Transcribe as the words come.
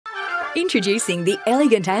Introducing the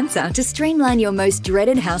elegant answer to streamline your most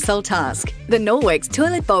dreaded household task, the Norwex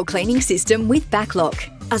toilet bowl cleaning system with backlock.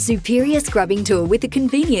 A superior scrubbing tool with the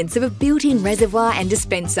convenience of a built-in reservoir and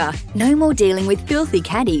dispenser. No more dealing with filthy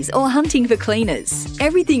caddies or hunting for cleaners.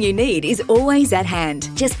 Everything you need is always at hand.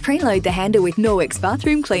 Just preload the handle with Norwex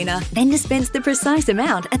bathroom cleaner, then dispense the precise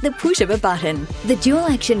amount at the push of a button. The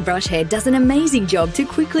dual-action brush head does an amazing job to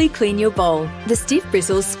quickly clean your bowl. The stiff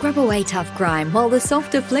bristles scrub away tough grime, while the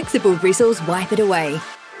softer, flexible bristles wipe it away.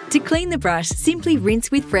 To clean the brush, simply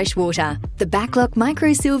rinse with fresh water. The Backlock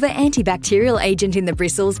Microsilver antibacterial agent in the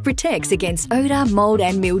bristles protects against odour, mould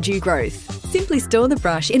and mildew growth. Simply store the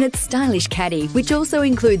brush in its stylish caddy, which also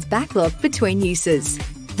includes backlock between uses.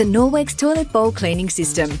 The Norwex Toilet Bowl Cleaning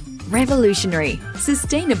System. Revolutionary,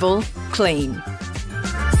 sustainable, clean.